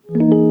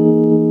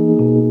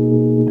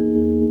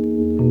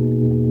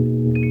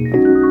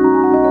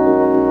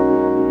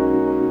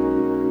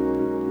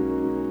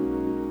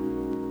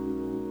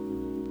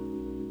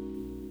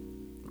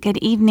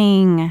Good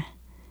evening.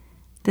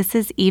 This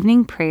is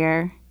evening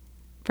prayer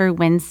for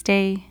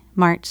Wednesday,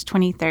 March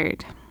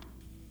 23rd.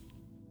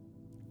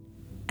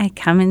 I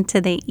come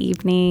into the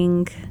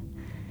evening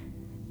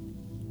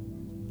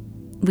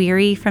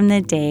weary from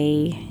the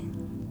day,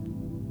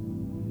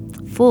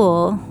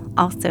 full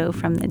also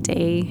from the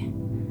day,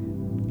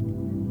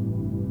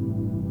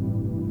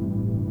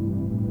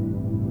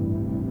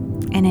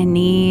 and in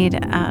need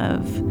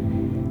of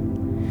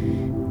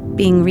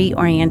being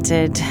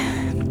reoriented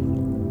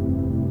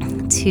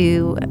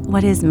to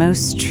what is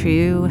most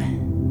true.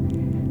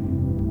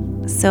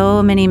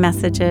 So many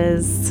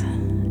messages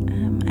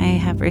I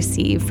have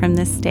received from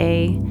this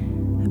day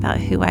about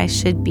who I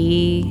should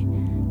be,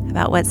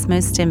 about what's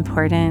most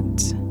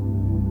important.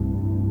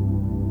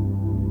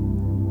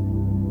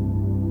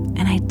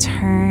 And I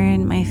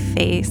turn my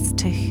face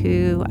to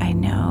who I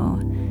know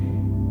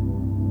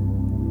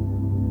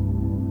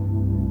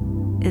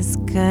is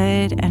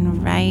good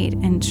and right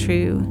and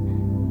true,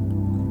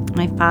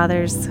 my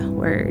Father's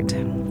word.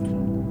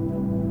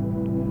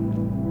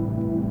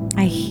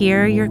 I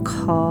hear your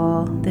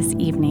call this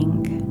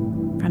evening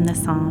from the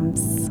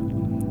Psalms.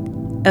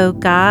 O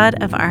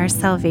God of our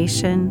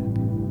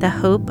salvation, the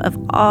hope of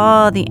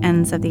all the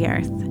ends of the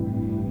earth,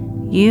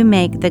 you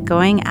make the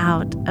going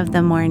out of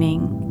the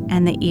morning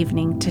and the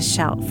evening to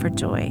shout for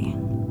joy.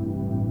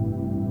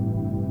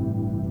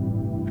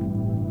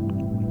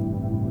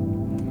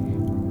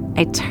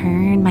 I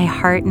turn my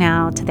heart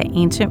now to the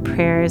ancient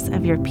prayers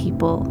of your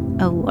people,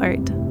 O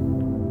Lord.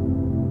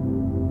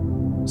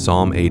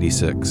 Psalm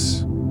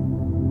 86.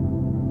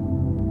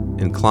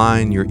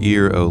 Incline your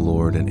ear, O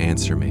Lord, and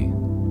answer me,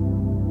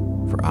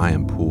 for I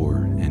am poor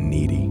and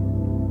needy.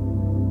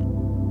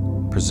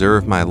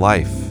 Preserve my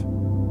life,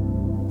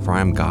 for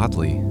I am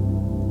godly.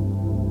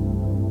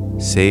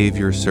 Save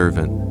your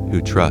servant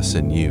who trusts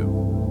in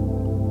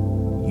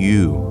you.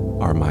 You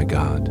are my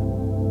God.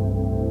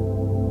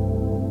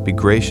 Be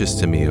gracious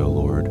to me, O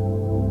Lord,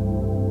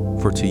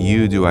 for to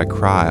you do I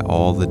cry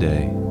all the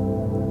day.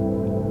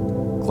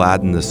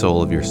 Gladden the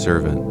soul of your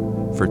servant,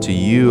 for to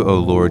you, O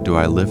Lord, do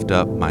I lift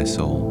up my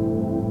soul.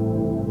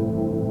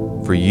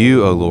 For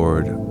you, O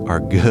Lord,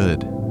 are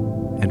good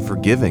and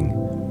forgiving,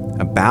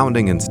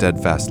 abounding in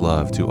steadfast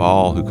love to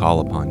all who call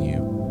upon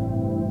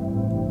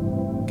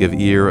you. Give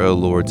ear, O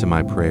Lord, to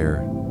my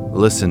prayer.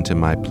 Listen to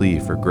my plea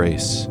for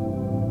grace.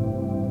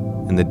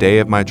 In the day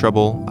of my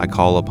trouble, I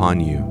call upon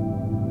you,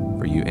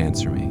 for you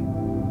answer me.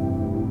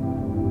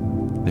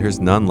 There is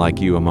none like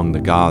you among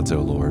the gods,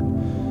 O Lord,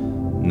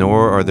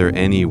 nor are there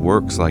any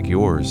works like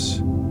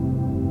yours.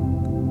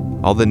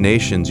 All the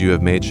nations you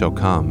have made shall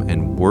come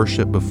and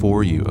worship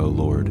before you, O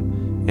Lord,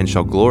 and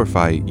shall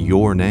glorify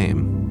your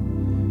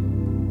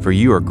name. For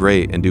you are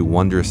great and do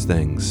wondrous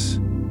things.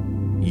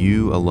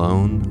 You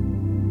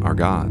alone are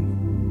God.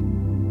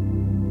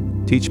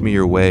 Teach me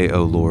your way,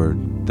 O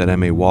Lord, that I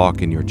may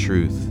walk in your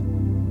truth.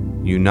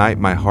 Unite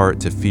my heart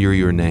to fear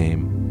your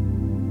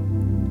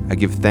name. I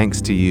give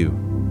thanks to you,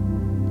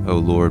 O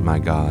Lord my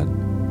God,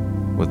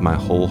 with my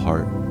whole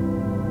heart,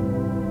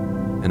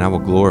 and I will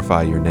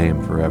glorify your name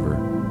forever.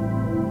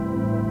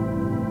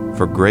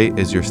 For great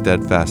is your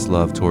steadfast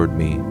love toward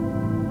me.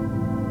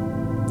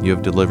 You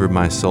have delivered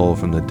my soul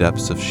from the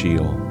depths of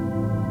Sheol.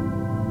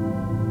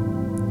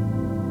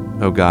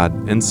 O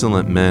God,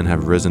 insolent men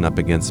have risen up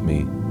against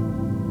me.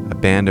 A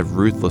band of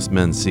ruthless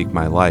men seek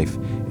my life,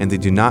 and they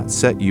do not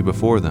set you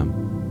before them.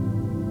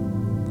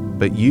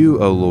 But you,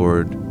 O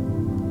Lord,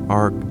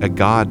 are a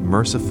God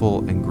merciful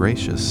and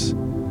gracious,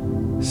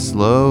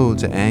 slow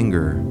to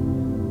anger,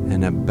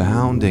 and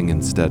abounding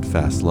in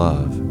steadfast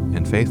love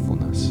and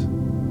faithfulness.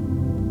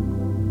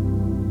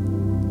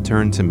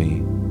 Turn to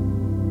me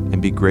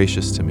and be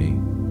gracious to me.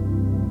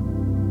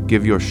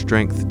 Give your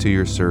strength to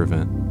your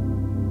servant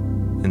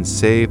and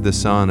save the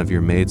son of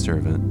your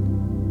maidservant.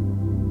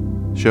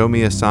 Show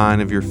me a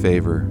sign of your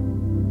favor,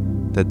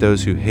 that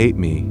those who hate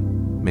me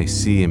may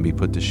see and be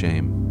put to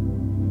shame.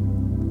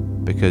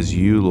 Because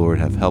you, Lord,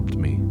 have helped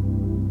me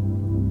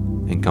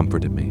and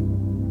comforted me.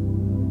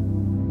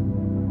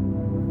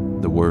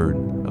 The word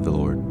of the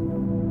Lord.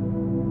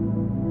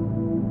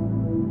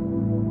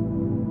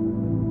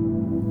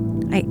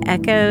 I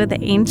echo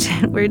the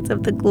ancient words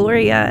of the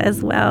Gloria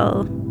as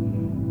well.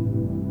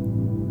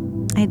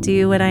 I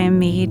do what I am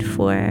made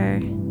for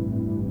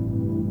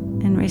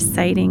in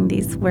reciting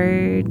these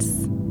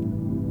words.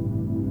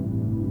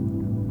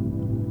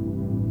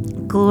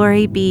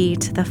 Glory be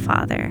to the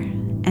Father,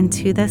 and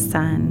to the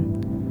Son,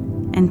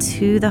 and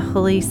to the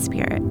Holy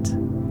Spirit,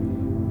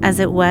 as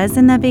it was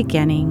in the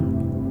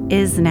beginning,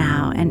 is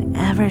now, and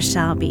ever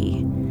shall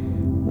be,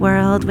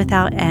 world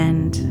without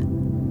end.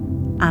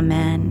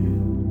 Amen.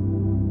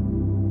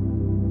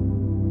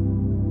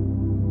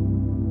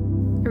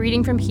 A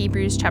reading from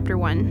Hebrews chapter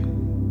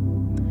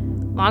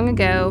 1. Long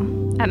ago,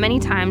 at many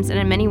times and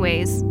in many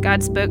ways,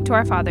 God spoke to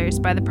our fathers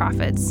by the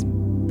prophets.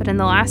 But in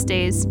the last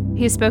days,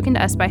 he has spoken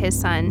to us by his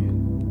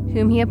Son,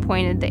 whom he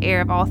appointed the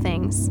heir of all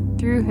things,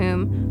 through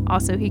whom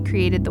also he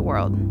created the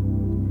world.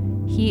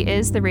 He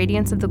is the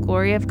radiance of the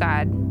glory of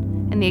God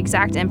and the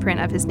exact imprint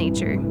of his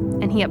nature,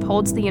 and he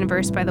upholds the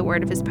universe by the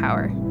word of his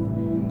power.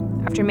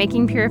 After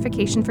making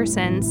purification for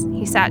sins,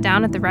 he sat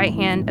down at the right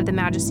hand of the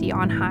Majesty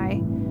on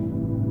high,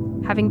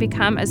 having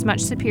become as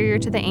much superior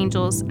to the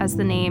angels as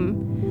the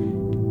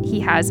name he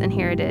has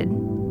inherited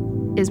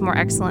is more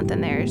excellent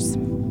than theirs.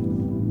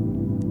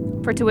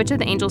 For to which of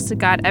the angels did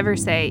God ever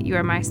say, "You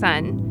are my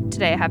son,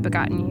 today I have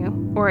begotten you"?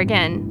 Or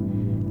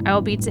again, "I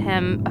will be to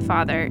him a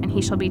father, and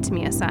he shall be to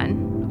me a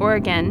son"? Or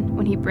again,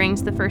 when he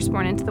brings the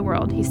firstborn into the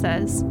world, he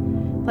says,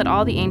 "Let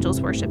all the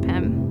angels worship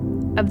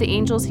him." Of the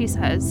angels he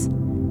says,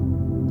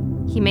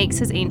 "He makes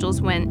his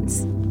angels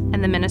winds,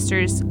 and the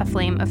ministers a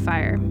flame of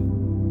fire."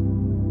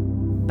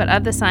 But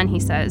of the Son he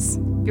says,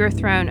 "Your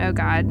throne, O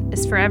God,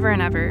 is forever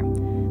and ever.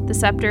 The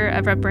scepter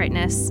of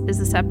uprightness is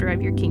the scepter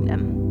of your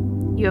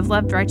kingdom. You have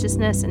loved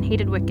righteousness and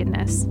hated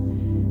wickedness.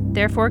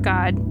 Therefore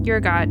God, your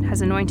God,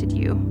 has anointed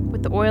you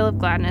with the oil of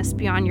gladness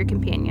beyond your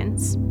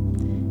companions.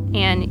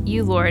 And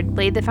you, Lord,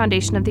 laid the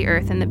foundation of the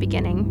earth in the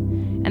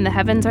beginning, and the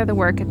heavens are the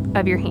work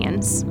of your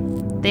hands.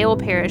 They will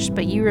perish,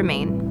 but you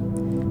remain.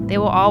 They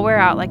will all wear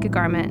out like a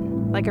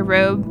garment. Like a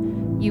robe,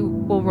 you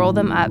will roll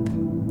them up.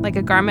 Like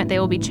a garment, they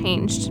will be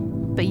changed.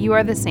 But you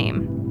are the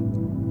same,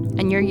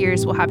 and your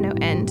years will have no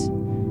end."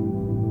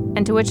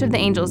 And to which of the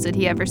angels did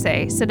he ever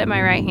say, "Sit at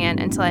my right hand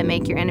until I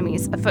make your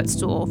enemies a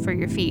footstool for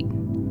your feet"?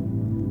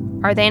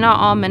 Are they not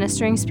all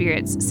ministering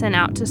spirits sent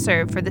out to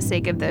serve for the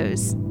sake of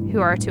those who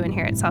are to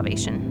inherit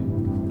salvation?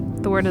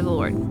 The word of the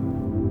Lord.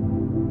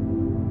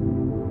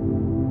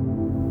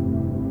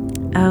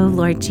 Oh,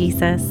 Lord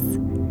Jesus,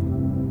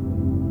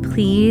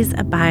 please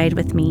abide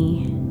with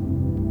me.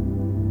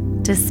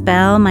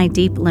 Dispel my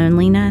deep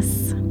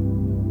loneliness.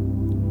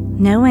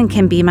 No one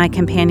can be my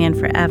companion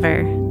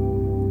forever,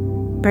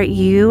 but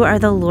you are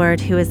the Lord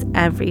who is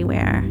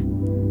everywhere,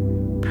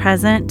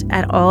 present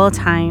at all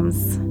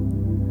times.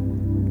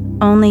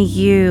 Only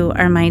you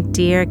are my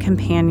dear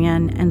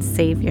companion and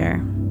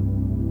Savior.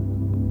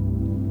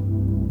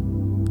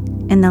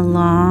 In the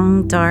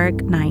long,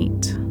 dark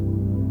night,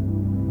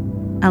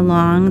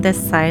 along the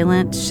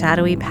silent,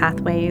 shadowy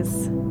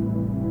pathways,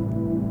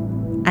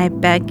 I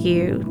beg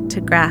you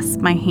to grasp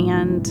my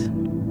hand.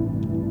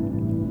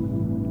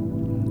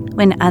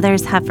 When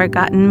others have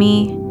forgotten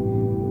me,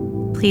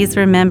 please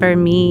remember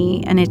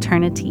me in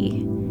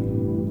eternity.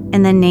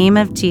 In the name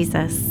of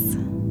Jesus,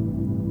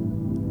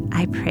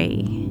 I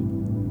pray.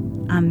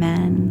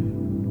 Amen.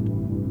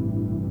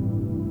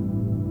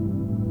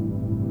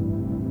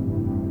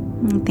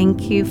 And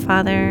thank you,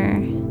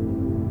 Father,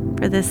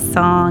 for this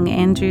song,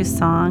 Andrew's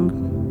song.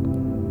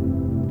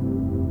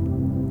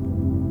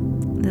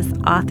 This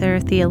author,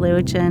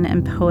 theologian,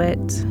 and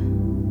poet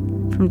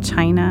from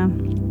China.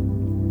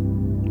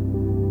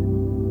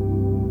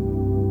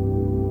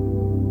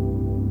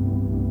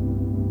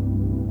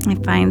 I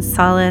find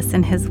solace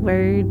in his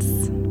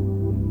words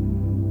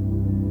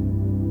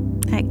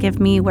that give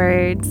me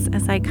words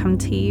as I come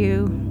to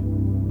you.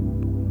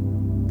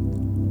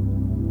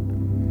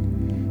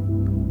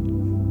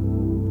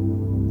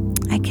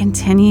 I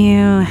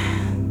continue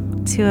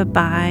to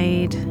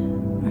abide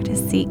or to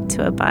seek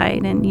to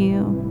abide in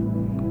you.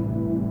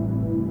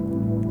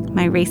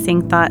 My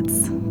racing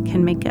thoughts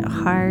can make it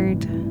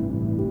hard.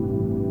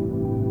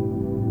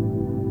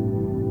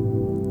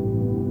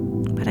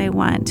 But I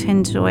want to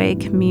enjoy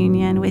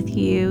communion with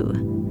you,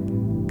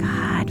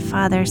 God,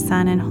 Father,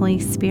 Son, and Holy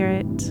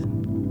Spirit.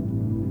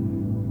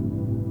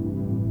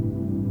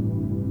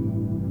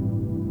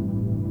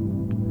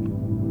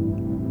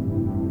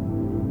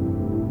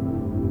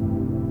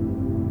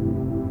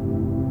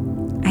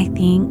 I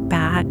think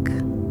back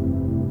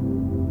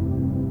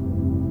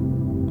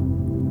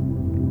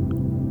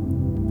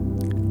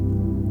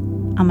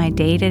on my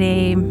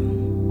day-to-day,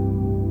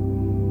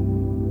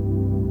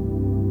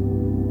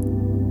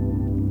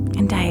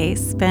 and I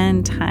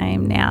spend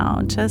time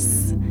now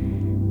just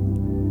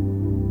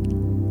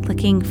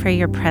looking for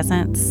your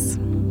presence,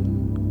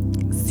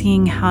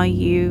 seeing how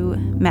you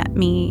met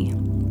me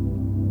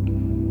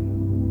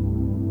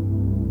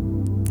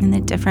in the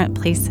different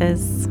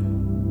places.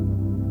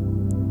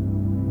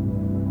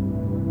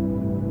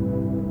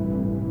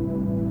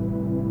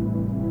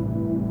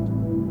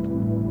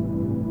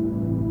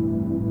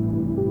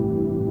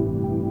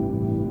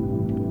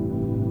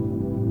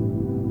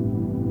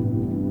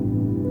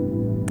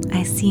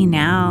 I see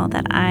now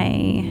that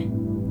I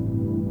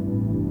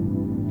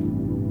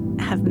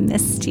have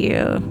missed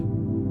you.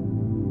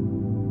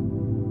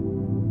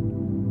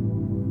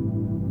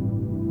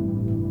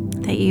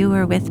 That you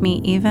were with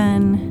me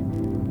even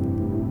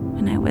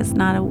when I was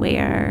not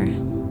aware,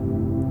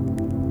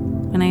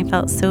 when I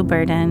felt so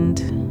burdened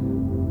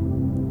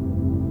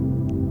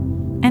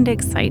and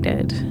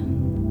excited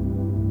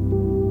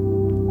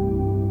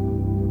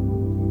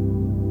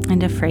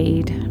and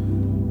afraid.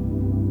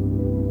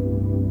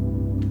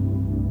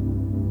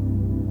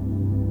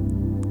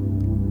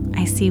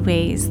 I see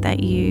ways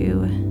that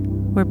you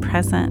were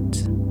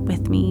present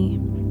with me.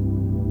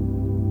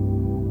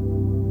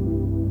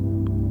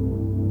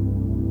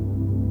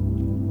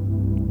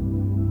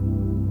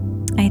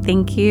 I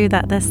thank you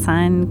that the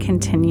sun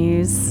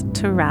continues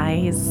to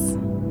rise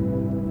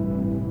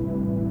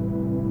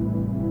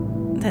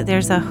that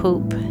there's a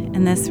hope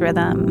in this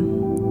rhythm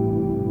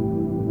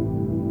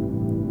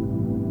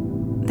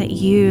that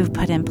you've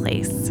put in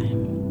place.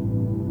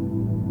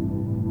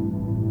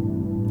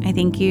 I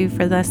thank you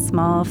for the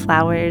small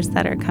flowers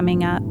that are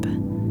coming up.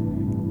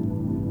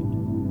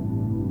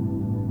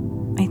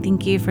 I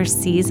thank you for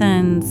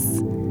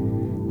seasons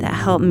that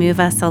help move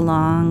us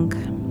along,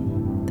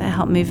 that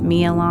help move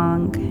me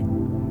along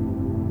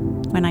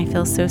when I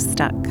feel so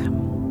stuck.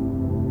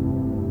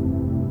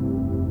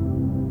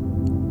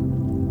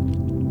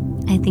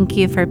 I thank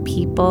you for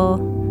people,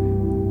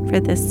 for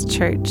this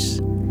church.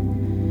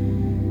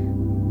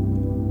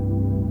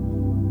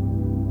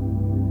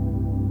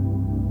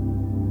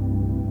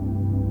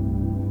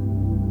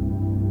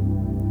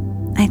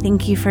 I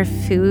thank you for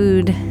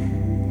food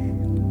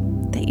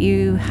that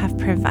you have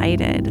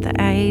provided, that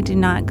I do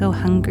not go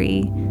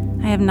hungry.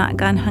 I have not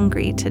gone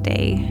hungry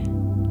today.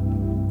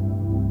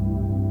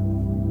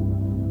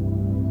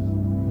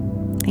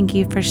 Thank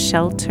you for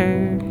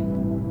shelter.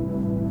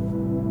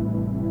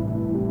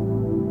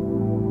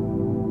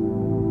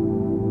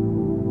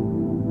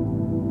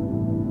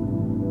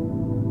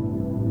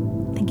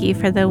 Thank you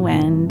for the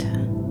wind.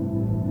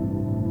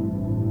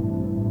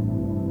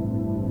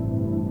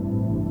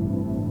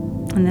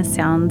 And the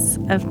sounds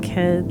of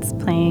kids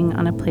playing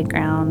on a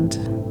playground.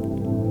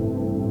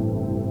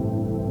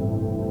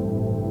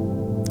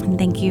 And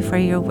thank you for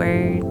your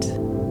word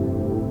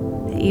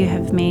that you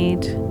have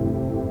made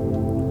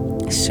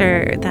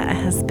sure that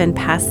has been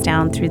passed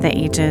down through the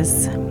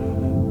ages.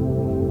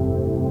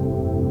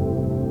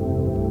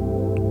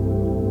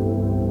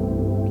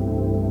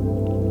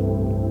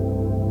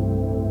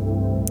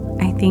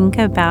 I think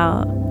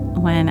about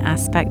one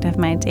aspect of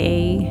my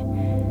day,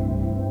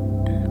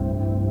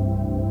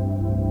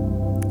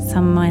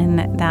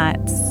 someone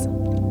that's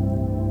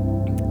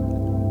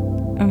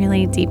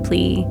really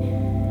deeply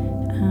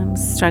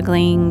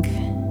struggling,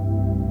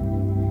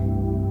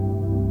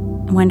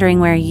 wondering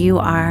where you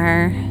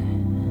are,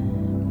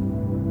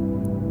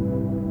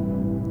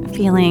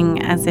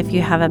 feeling as if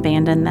you have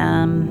abandoned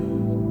them.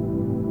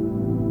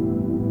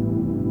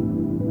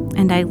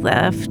 And I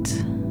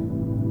lift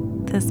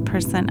this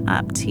person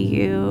up to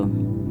you.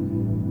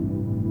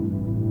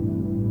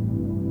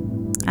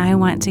 I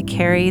want to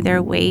carry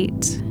their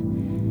weight,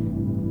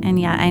 and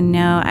yet I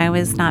know I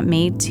was not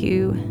made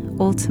to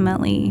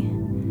ultimately.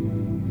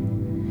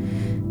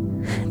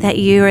 That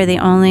you are the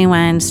only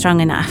one strong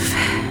enough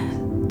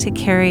to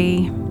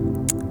carry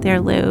their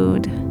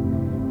load.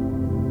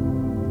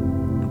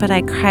 But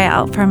I cry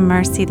out for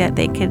mercy that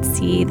they could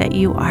see that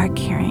you are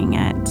carrying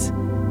it,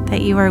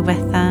 that you are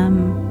with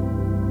them.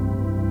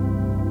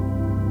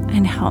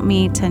 And help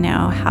me to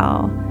know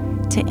how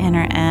to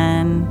enter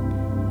in,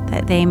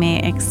 that they may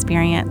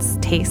experience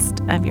taste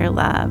of your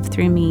love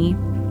through me.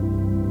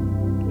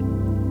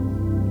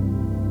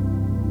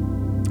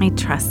 I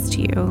trust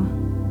you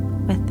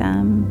with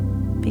them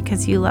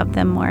because you love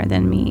them more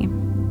than me.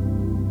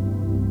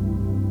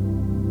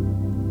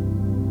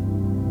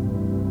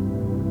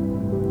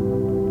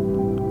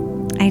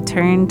 I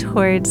turn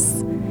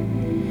towards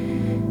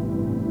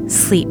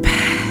sleep,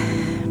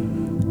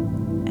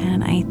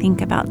 and I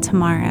think about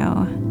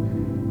tomorrow.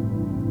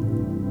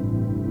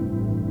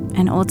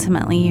 And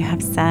ultimately, you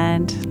have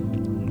said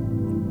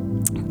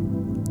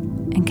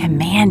and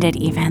commanded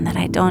even that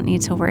I don't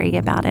need to worry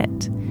about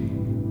it.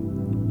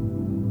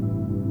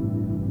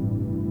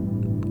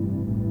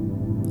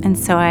 And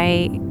so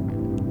I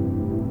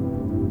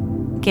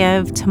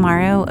give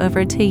tomorrow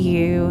over to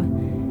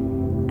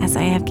you as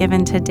I have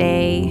given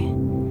today,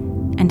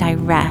 and I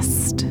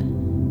rest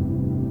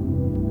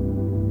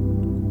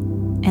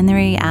in the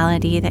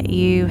reality that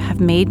you have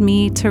made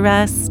me to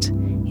rest.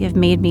 You have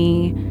made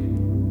me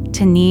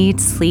to need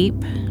sleep,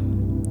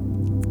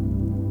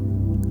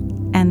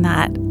 and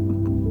that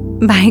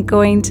by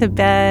going to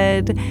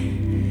bed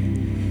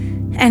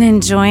and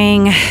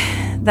enjoying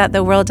that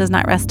the world does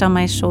not rest on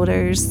my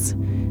shoulders,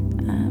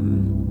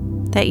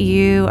 that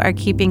you are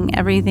keeping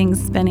everything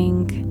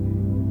spinning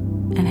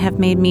and have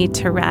made me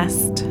to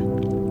rest.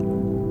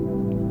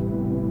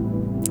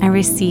 I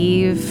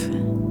receive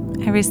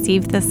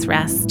this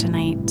rest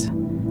tonight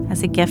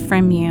as a gift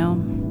from you.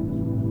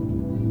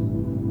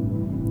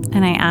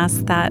 And I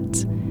ask that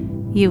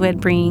you would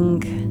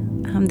bring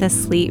the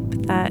sleep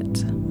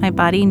that my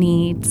body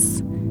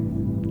needs,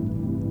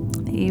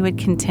 that you would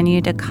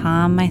continue to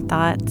calm my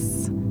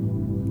thoughts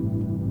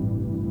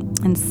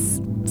and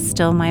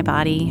still my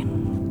body,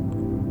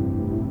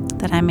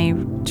 that I may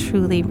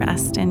truly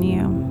rest in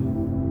you.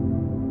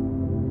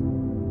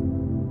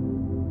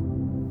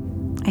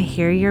 I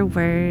hear your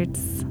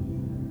words,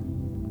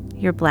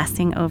 your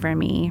blessing over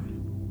me.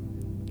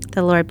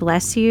 The Lord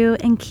bless you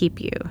and keep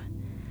you.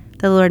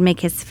 The Lord make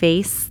his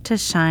face to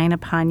shine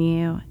upon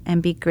you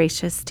and be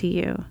gracious to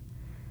you.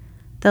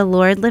 The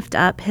Lord lift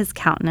up his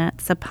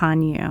countenance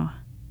upon you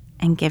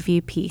and give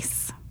you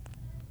peace.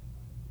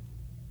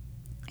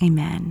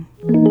 Amen.